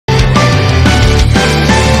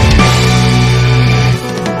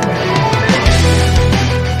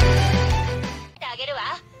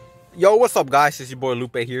what's up guys, it's your boy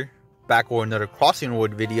Lupe here, back with another Crossing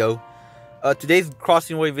Void video. Today's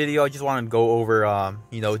Crossing Void video, I just want to go over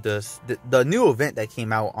the new event that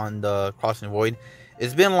came out on the Crossing Void.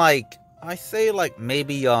 It's been like, I say like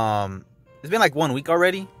maybe it's been like 1 week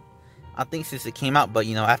already, I think, since it came out. But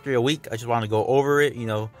after a week, I just want to go over it,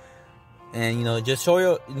 and just show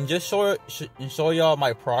y'all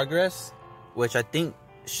my progress, which I think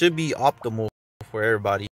should be optimal for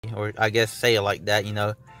everybody, or I guess say it like that,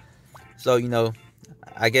 So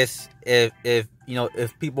I guess if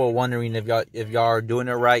people are wondering if y'all are doing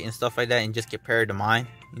it right and stuff like that, and just compare it to mine,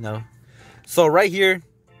 So right here,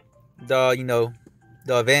 the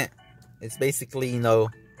event, it's basically,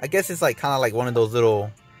 I guess it's like kind of like one of those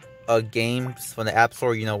little games from the App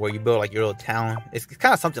Store, where you build like your little town. It's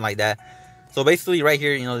kind of something like that. So basically right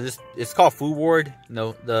here, it's called Food Ward,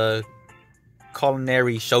 the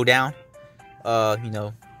Culinary Showdown.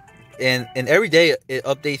 And every day it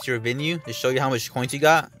updates your venue to show you how much coins you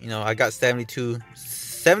got. I got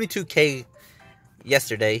 72k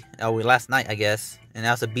yesterday, last night, I guess, and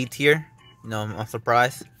that's a B tier. I'm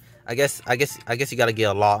surprised. I guess you gotta get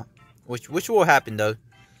a lot, which will happen though.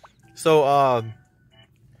 So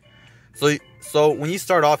so when you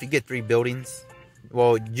start off, you get 3 buildings.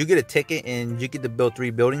 Well, you get a ticket and you get to build 3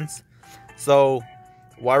 buildings. So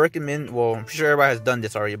what I recommend, well, I'm sure everybody has done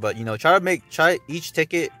this already, but try each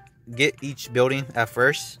ticket, get each building at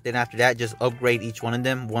first. Then after that, just upgrade each one of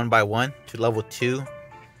them one by one to level 2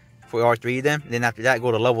 for all 3 of them. Then after that,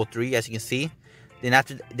 go to level 3, as you can see. Then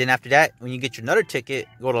after that, when you get your another ticket,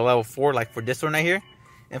 go to level 4, like for this one right here.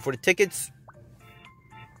 And for the tickets,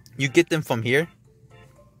 you get them from here.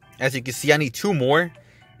 As you can see, I need 2 more,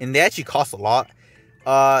 and they actually cost a lot.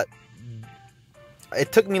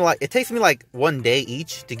 It takes me like 1 day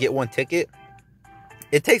each to get 1 ticket.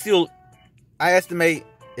 It takes you, I estimate,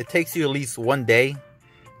 it takes you at least 1 day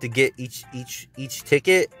to get each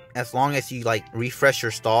ticket, as long as you like refresh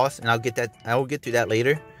your stalls, and I will get to that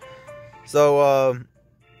later. So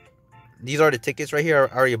these are the tickets right here.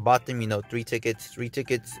 I already bought them, 3 tickets,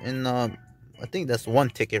 and I think that's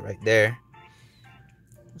 1 ticket right there.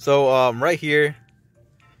 So right here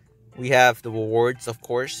we have the rewards. Of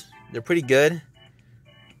course, they're pretty good.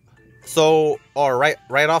 So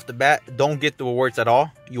right off the bat, don't get the rewards at all.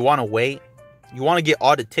 You want to wait. You want to get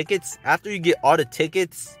all the tickets. After you get all the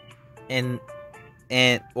tickets after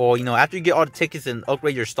you get all the tickets and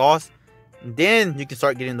upgrade your stalls, then you can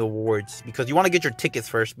start getting the rewards, because you want to get your tickets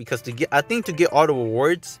first. Because to get all the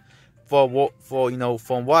rewards from what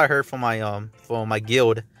I heard from my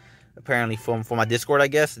guild, apparently from my Discord, I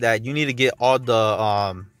guess, that you need to get all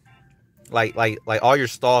the like all your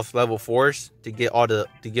stalls level 4s to get all the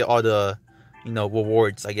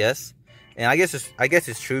rewards, I guess. And I guess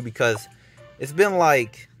it's true, because it's been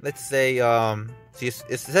like, let's say,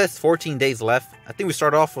 it says 14 days left. I think we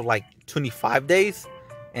started off with like 25 days,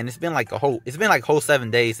 and it's been like whole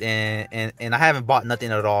 7 days, and I haven't bought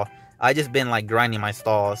nothing at all. I just been like grinding my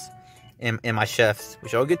stalls and my chefs,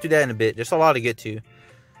 which I'll get to that in a bit. There's a lot to get to.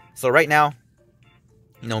 So right now,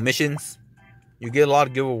 missions, you get a lot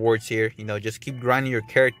of good rewards here. Just keep grinding your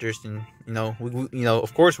characters, and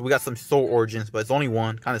of course we got some soul origins, but it's only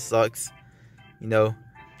 1. Kind of sucks.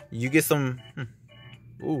 You get some.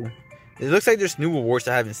 Ooh, it looks like there's new rewards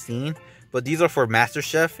I haven't seen, but these are for Master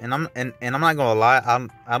Chef, and I'm not gonna lie,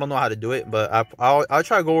 I don't know how to do it, but I'll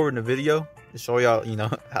try to go over in the video to show y'all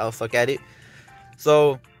how to suck at it.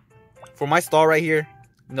 So for my stall right here,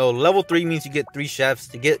 level 3 means you get 3 chefs.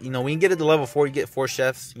 To get when you get it to level 4, you get 4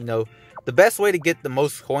 chefs. The best way to get the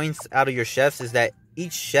most coins out of your chefs is that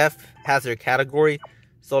each chef has their category.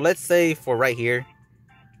 So let's say for right here,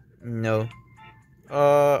 I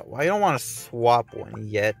don't want to swap one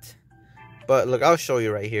yet, but look, I'll show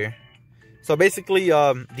you right here. So basically,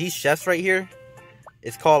 these chefs right here,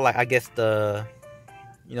 it's called, like, I guess there's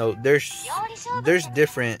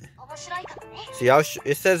different. See,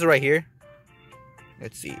 it says right here.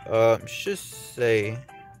 Let's see. Should say,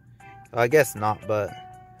 I guess not, but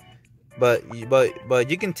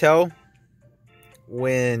you can tell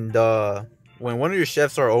when one of your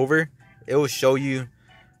chefs are over, it will show you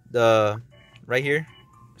the right here.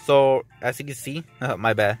 So as you can see,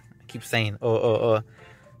 my bad, I keep saying so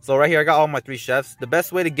right here I got all my 3 chefs. The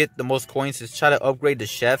best way to get the most coins is try to upgrade the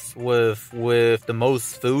chefs with the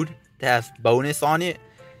most food that has bonus on it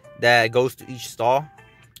that goes to each stall.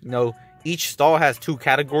 Each stall has 2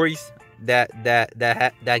 categories that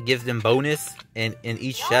gives them bonus, and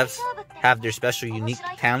each chefs have their special unique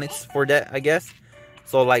talents for that, I guess.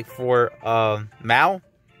 So like for Mao,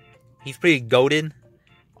 he's pretty goated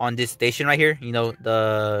on this station right here,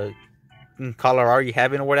 the Colorado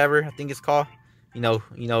Heaven or whatever I think it's called. he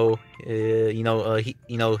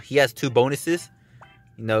has 2 bonuses.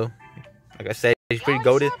 Like I said, he's pretty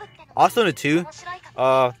goated. Also in the 2,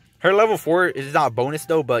 her level 4 is not a bonus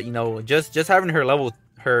though, but just having her level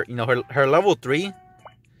level 3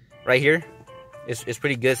 right here is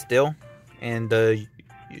pretty good still, and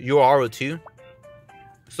URO 2.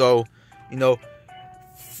 So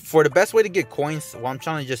for the best way to get coins, what I'm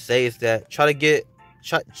trying to just say is that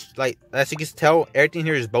like as you can tell, everything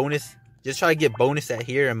here is bonus. Just try to get bonus at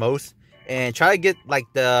here and most, and try to get like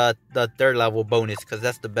the 3rd level bonus, because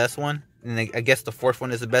that's the best one. And I guess the 4th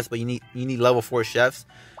one is the best, but you need level 4 chefs,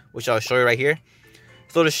 which I'll show you right here.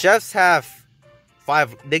 So the chefs have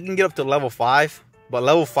 5. They can get up to level 5, but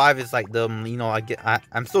level 5 is like the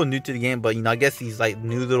I'm still new to the game, but I guess these like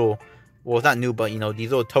new little, well, it's not new, but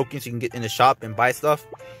these little tokens you can get in the shop and buy stuff.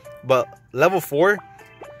 But level 4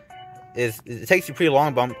 it takes you pretty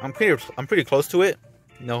long, but I'm pretty close to it.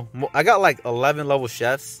 I got like 11 level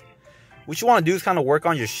chefs. What you want to do is kind of work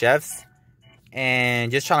on your chefs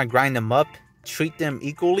and just trying to grind them up, treat them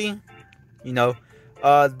equally. There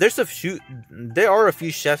are a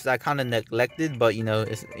few chefs that I kind of neglected, but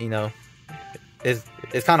it's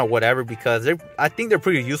kind of whatever, because I think they're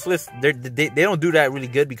pretty useless. They don't do that really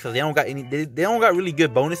good because they don't got really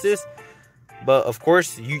good bonuses. But of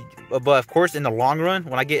course in the long run,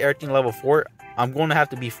 when I get everything level 4, I'm going to have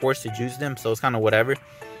to be forced to use them, so it's kind of whatever.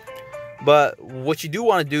 But what you do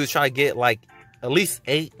want to do is try to get like at least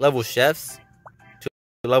 8 level chefs to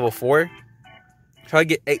level 4. Try to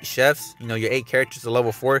get 8 chefs, your 8 characters to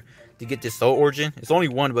level 4 to get this soul origin. It's only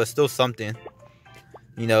 1, but it's still something.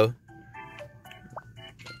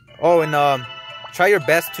 Oh, and try your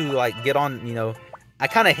best to like get on. I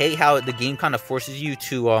kind of hate how the game kind of forces you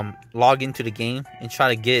to log into the game and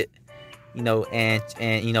try to get,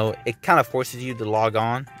 it kind of forces you to log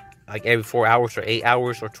on like every 4 hours or 8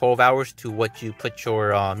 hours or 12 hours to what you put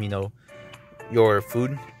your your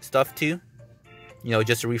food stuff to,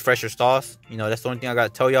 just to refresh your stalls. That's the only thing I gotta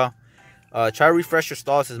tell y'all. Try to refresh your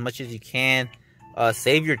stalls as much as you can.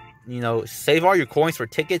 Save all your coins for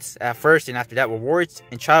tickets at first, and after that rewards,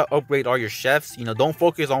 and try to upgrade all your chefs. Don't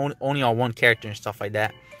focus only on one character and stuff like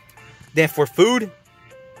that. Then for food,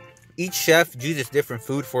 each chef uses different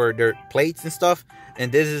food for their plates and stuff, and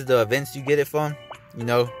this is the events you get it from.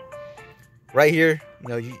 Right here,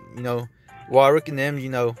 well, I recommend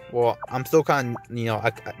well, I'm still kind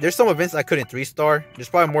of, there's some events I couldn't 3-star. There's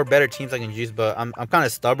probably more better teams I can use, but I'm kind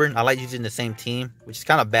of stubborn. I like using the same team, which is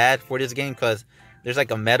kind of bad for this game, because there's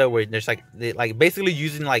like a meta where there's like basically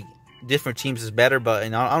using like different teams is better, but I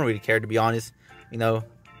don't really care, to be honest.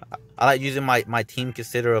 I like using my team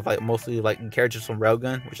consider of like mostly like characters from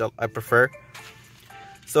Railgun, which I prefer.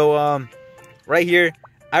 So right here,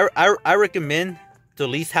 I recommend to at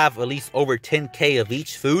least have at least over 10k of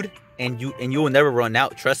each food, and you will never run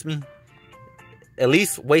out, trust me. At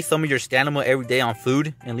least waste some of your stamina every day on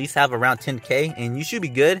food, and at least have around 10k, and you should be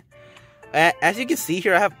good. As you can see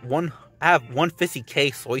here, I have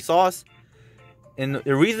 150k soy sauce, and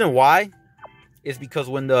the reason why is because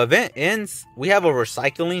when the event ends, we have a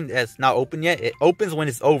recycling that's not open yet. It opens when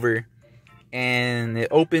it's over, and it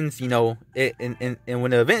opens, and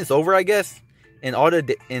when the event is over, I guess, and all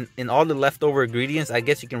the leftover ingredients, I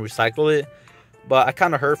guess you can recycle it. But I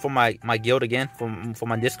kind of heard from my guild again, from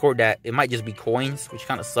my Discord, that it might just be coins, which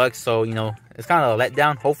kind of sucks. So it's kind of a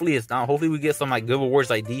letdown. Hopefully it's not. Hopefully we get some like good rewards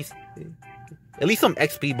like these. At least some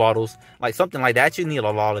XP bottles, like something like that. I should need a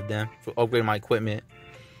lot of them to upgrade my equipment.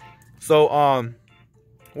 So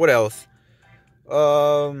what else?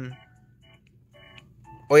 Oh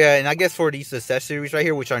yeah, and I guess for these accessories right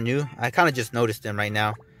here, which are new, I kind of just noticed them right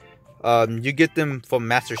now. You get them from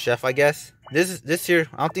Master Chef, I guess. This here,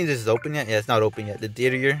 I don't think this is open yet. Yeah, it's not open yet. The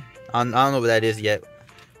theater here, I don't know what that is yet.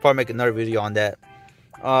 Probably make another video on that.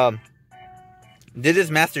 This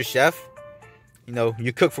is Master Chef.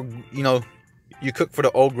 You cook for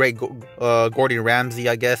the old great Gordon Ramsay,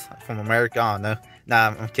 I guess, from America. I don't know.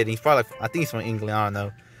 Nah, I'm kidding. He's probably, I think he's from England. I don't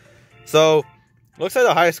know. So looks like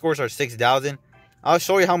the highest scores are 6,000. I'll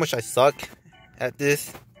show you how much I suck at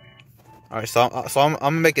this. All right, so I'm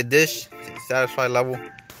gonna make a dish, satisfy level.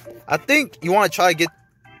 I think you want to try to get.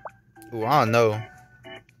 Ooh, I don't know.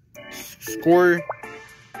 Score.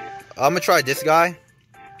 I'm gonna try this guy.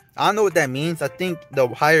 I don't know what that means. I think the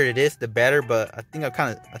higher it is, the better. But I think I'm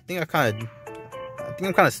kind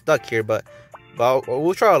of stuck here. But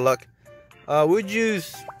we'll try our luck. We'd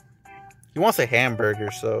use. He wants a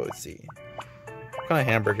hamburger, so let's see. What kind of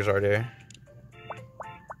hamburgers are there?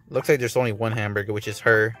 Looks like there's only one hamburger, which is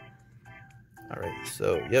her. Alright,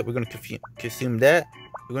 so yep, we're gonna consume that.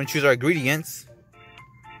 We're gonna choose our ingredients.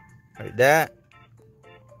 Alright, that.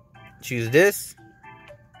 Choose this.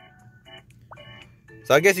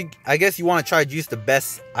 So I guess you want to try to use the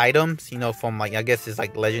best items, you know, from like, I guess it's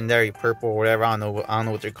like legendary purple or whatever. I don't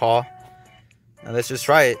know what they're called. Now let's just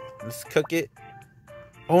try it. Let's cook it.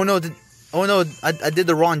 Oh no, I did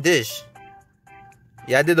the wrong dish.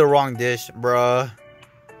 Yeah, I did the wrong dish, bruh.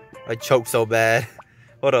 I choked so bad.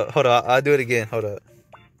 Hold up. I'll do it again. Hold up.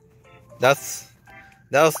 That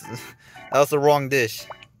was the wrong dish.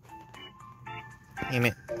 Damn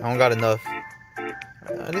it, I don't got enough.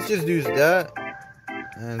 Let's just use that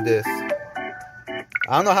and this. I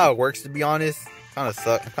don't know how it works, to be honest. I'm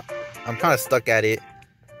kind of stuck at it.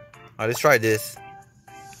 Alright, let's try this.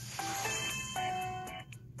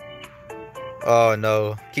 Oh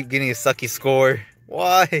no, keep getting a sucky score.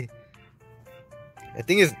 Why? I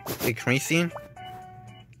think it's increasing.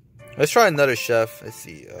 Let's try another chef. Let's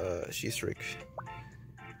see. She's strict.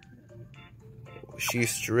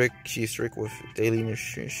 She's strict with daily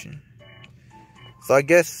nutrition. So I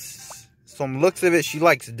guess some looks of it, she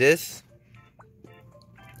likes this.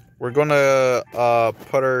 We're gonna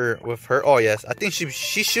put her with her. Oh yes, I think she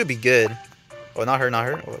should be good. Oh, not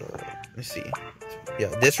her. Oh, let me see. Yeah,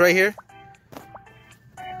 this right here.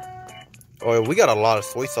 Oh, we got a lot of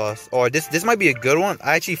soy sauce. Oh, this might be a good one.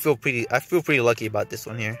 I feel pretty lucky about this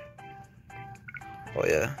one here. Oh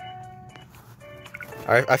yeah.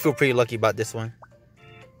 Alright, I feel pretty lucky about this one.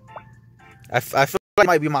 I feel like it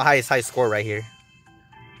might be my highest high score right here.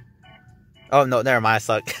 Oh no, never mind, I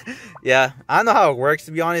suck. Yeah, I don't know how it works,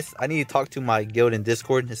 to be honest. I need to talk to my guild in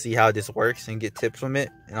Discord to see how this works and get tips from it.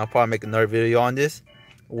 And I'll probably make another video on this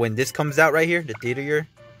when this comes out right here, the theater year.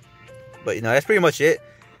 But you know, that's pretty much it.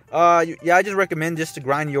 Yeah, I just recommend just to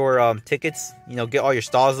grind your tickets. You know, get all your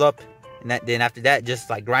stalls up, and then after that, just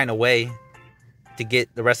like grind away to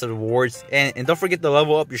get the rest of the rewards. And don't forget to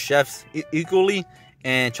level up your chefs equally,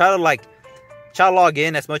 and try to log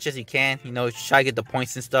in as much as you can. You know, try to get the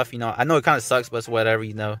points and stuff. You know, I know it kind of sucks, but it's whatever.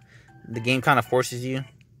 You know, the game kind of forces you,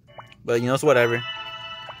 but you know, it's whatever.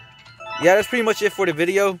 Yeah, that's pretty much it for the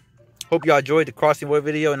video. Hope y'all enjoyed the Crossing World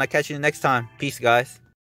video, and I'll catch you next time. Peace, guys.